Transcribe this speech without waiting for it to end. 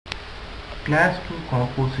Class 2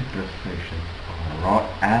 composite restorations are not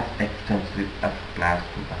as extensive as Class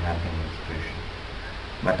 2 amalgam restoration,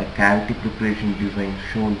 but the cavity preparation design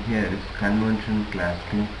shown here is conventional Class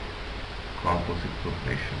 2 composite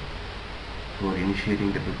preparation. For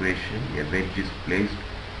initiating the preparation, a wedge is placed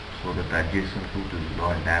so that the adjacent root is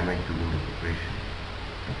not damaged during the preparation.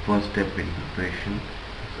 The first step in preparation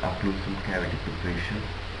is occlusion cavity preparation.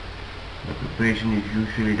 The preparation is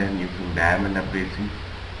usually done using diamond abrasives.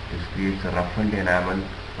 This creates a roughened enamel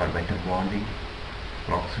for better bonding.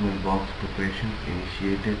 Proximal box preparation is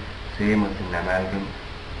initiated same as in amalgam,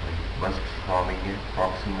 first forming a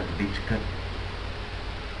proximal ditch cut.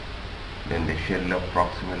 Then the shell of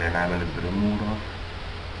proximal enamel is removed off.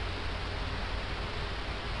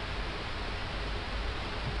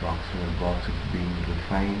 The proximal box is being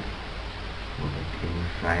refined so that any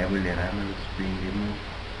friable enamel is being removed.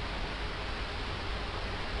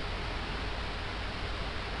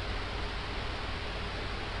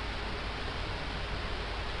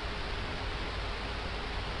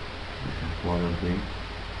 Followed by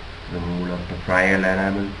removal of the friable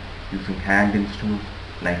enamel using hand instruments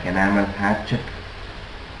like enamel hatchet.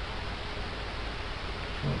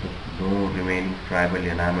 So the no remaining friable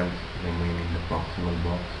enamels remain in the proximal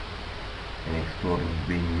box. An explorer is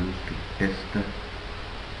being used to test the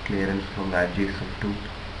clearance from the adjacent tooth.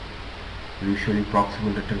 Usually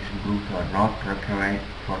proximal retention grooves are not required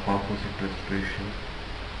for composite restoration.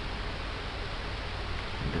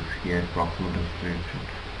 This here proximal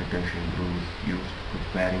retention groove is used for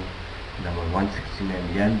preparing number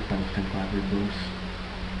 169L tungsten carbide doors,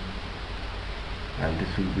 and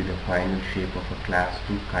this will be the final shape of a Class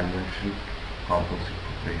 2 conventional composite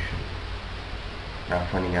preparation.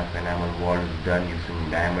 Roughening of enamel wall is done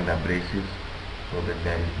using diamond abrasives so that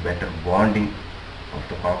there is better bonding of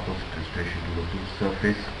the composite restoration to the tooth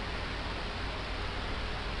surface.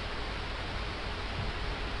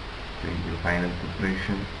 The final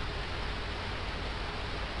preparation,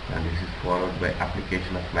 and this is followed by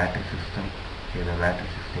application of matrix system. Here the matrix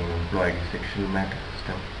system employed is sectional matrix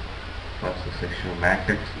system. Once the sectional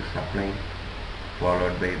matrix is applied,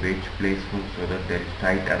 followed by wedge placement so that there is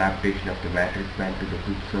tight adaptation of the matrix band to the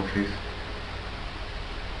tooth surface.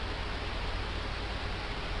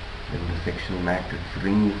 Then the sectional matrix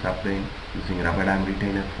ring is applied using rubber dam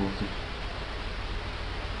retainer forces.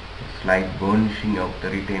 A slight burnishing of the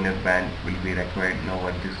retainer band will be required now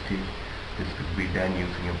at this stage. This could be done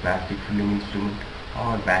using a plastic filling instrument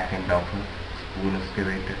or back end of a spoon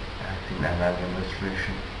excavator as in amalgam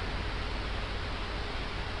restoration.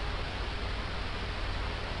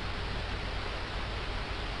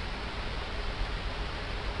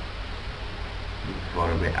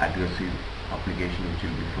 Followed by adhesive application, which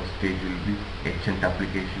will be first stage will be etchant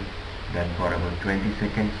application, done for about 20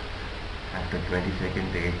 seconds. After 20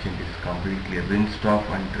 seconds the etchant is completely rinsed off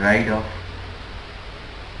and dried off.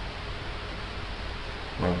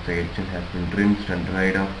 Once the etchant has been rinsed and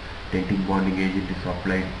dried off, denting bonding agent is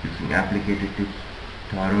applied using applicator tips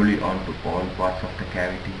thoroughly onto all parts of the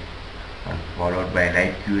cavity, and followed by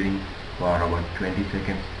light curing for about 20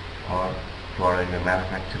 seconds or following the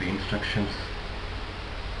manufacturer instructions.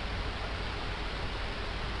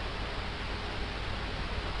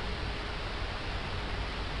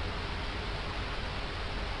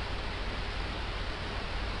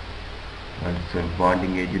 Once the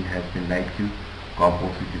bonding agent has been light cured,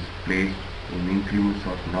 composite is placed in increments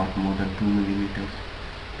of not more than 2 mm.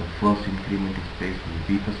 The first increment is placed in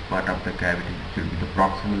the deepest part of the cavity, which will be the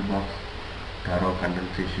proximal box. Thorough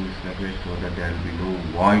condensation is required so that there will be no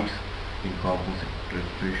voids in composite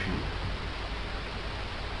restoration.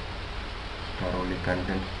 Thoroughly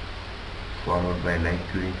condensed, followed by light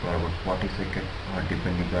curing for about 40 seconds or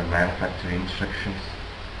depending on manufacturer instructions.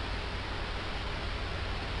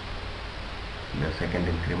 The second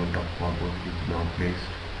increment of composite is now placed,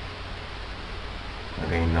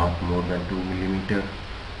 again not more than 2 mm.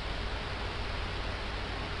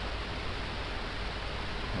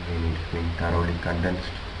 Again it is being thoroughly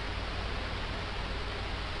condensed,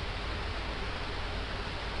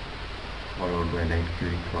 followed by light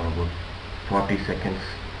curing for about 40 seconds.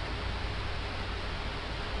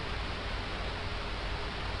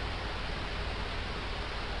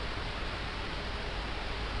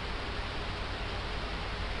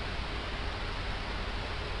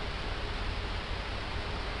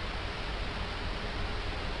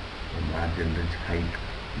 Margin ridge height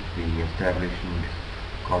is being established in this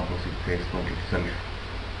composite placement itself,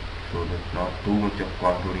 so that not too much of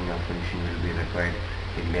contouring or finishing will be required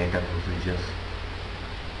in later procedures.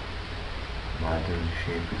 Margin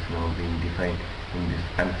shape is now being defined in this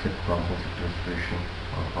unset composite restoration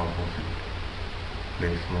or composite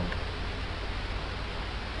placement.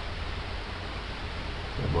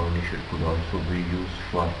 The burnisher could also be used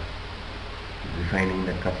for defining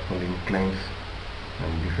the cuspal inclines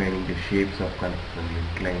and defining the shapes of cuspal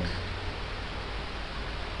inclines.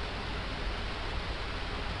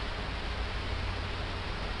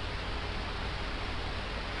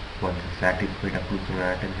 Once a satisfied occlusal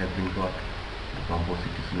anatomy has been got, the composite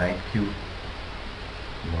is light cured.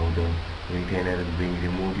 Now the retainer is being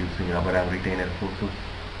removed using rubber arm retainer forces,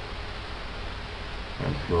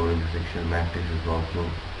 and slowly the sectional matrix is also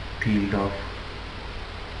peeled off,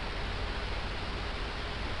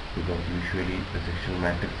 because usually the sectional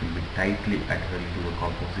matrix will be tightly adhered to the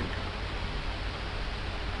composite.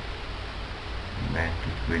 The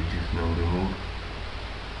matrix wedge is now removed.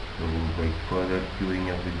 Moving by further curing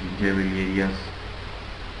of the gingival areas.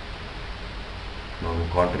 Now the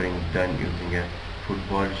contouring is done using a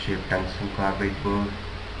football shaped tungsten carbide burr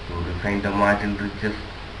to refine the marginal ridges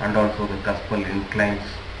and also the cuspal inclines.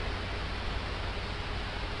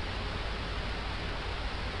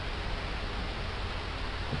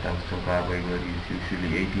 The tungsten carbide burr is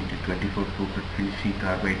usually 18 to 24 coated finishing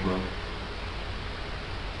carbide burr.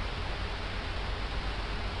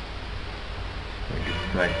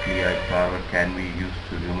 The clear carver can be used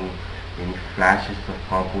to remove any flashes of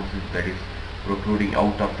composite that is protruding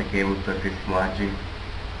out of the cable surface margin.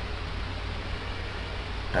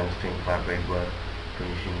 Tungsten carbide burr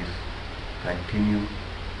finishing is continued.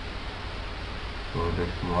 So the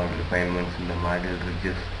small refinements in the marginal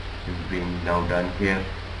ridges is being now done here.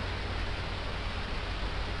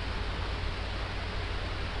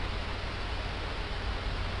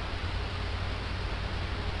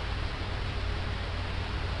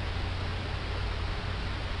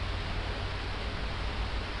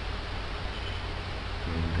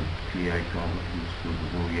 I can't use to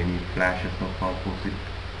remove any flashes of composite.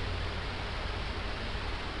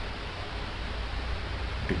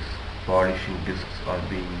 Polishing discs are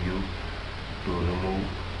being used to remove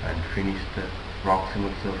and finish the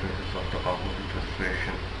proximal surfaces of the composite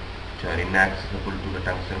restoration, which are inaccessible to the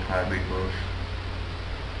tungsten carbide burrs.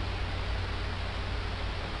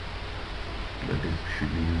 The disc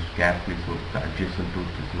should be used carefully so the adjacent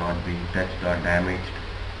tooth is not being touched or damaged.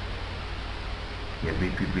 A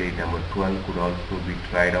BP blade number 12 could also be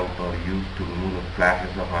tried out or used to remove the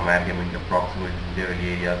flashes of amalgam in the proximal gingival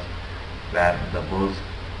areas where the burrs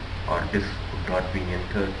or discs could not be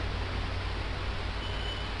entered.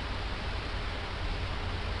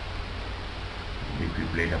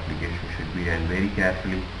 BP blade application should be done very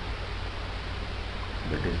carefully.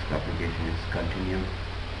 The disc application is continued.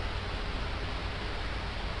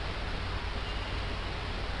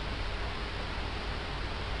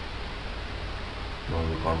 Now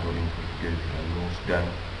the contouring procedure is almost done.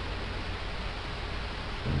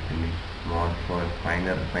 Some small for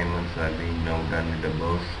finer refinements are being now done with the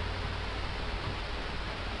burrs.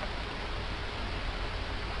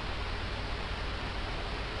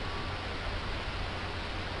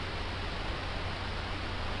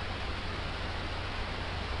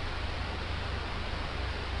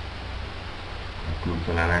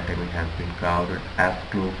 Occlusal anatomy has been carved as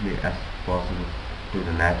closely as possible to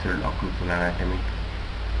the natural occlusal anatomy.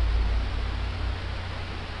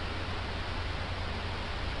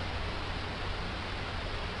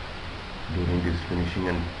 During this finishing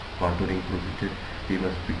and contouring procedure, we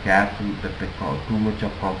must be careful that too much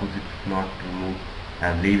of composite is not removed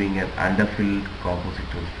and leaving an underfilled composite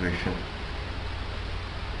restoration.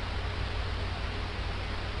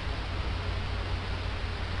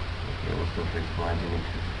 The cable surface margin is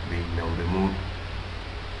being now removed.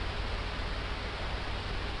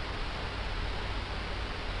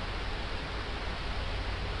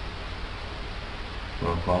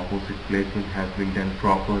 So composite placement has been done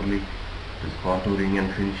properly. This contouring and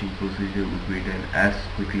finishing procedure would be done as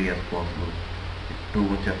quickly as possible. If too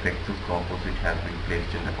much of excess composite has been placed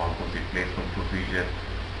in the composite placement procedure,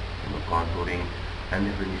 the contouring and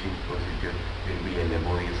the finishing procedure will be a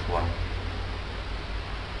laborious one.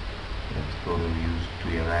 Let's go to use to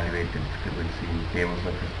evaluate the discrepancy in cable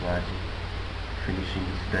surface margin. Finishing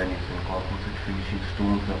is done using composite finishing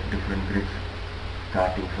stones of different grades,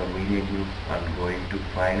 starting from medium grades and going to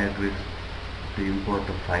finer grades, to impart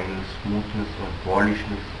the final smoothness or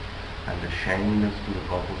polishness and the shininess to the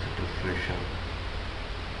composite restoration.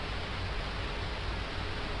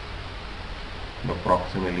 The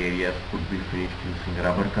proximal areas could be finished using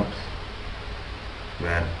rubber cups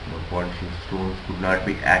where the polishing stones could not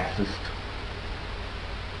be accessed.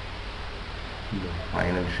 The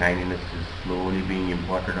final shininess is slowly being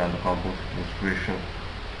imparted on the composite restoration.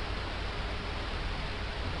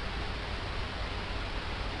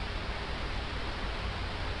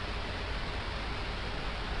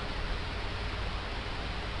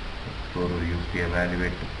 So we use to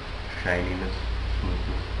evaluate shininess,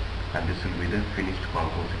 smoothness, and this will be the finished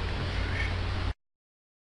composite.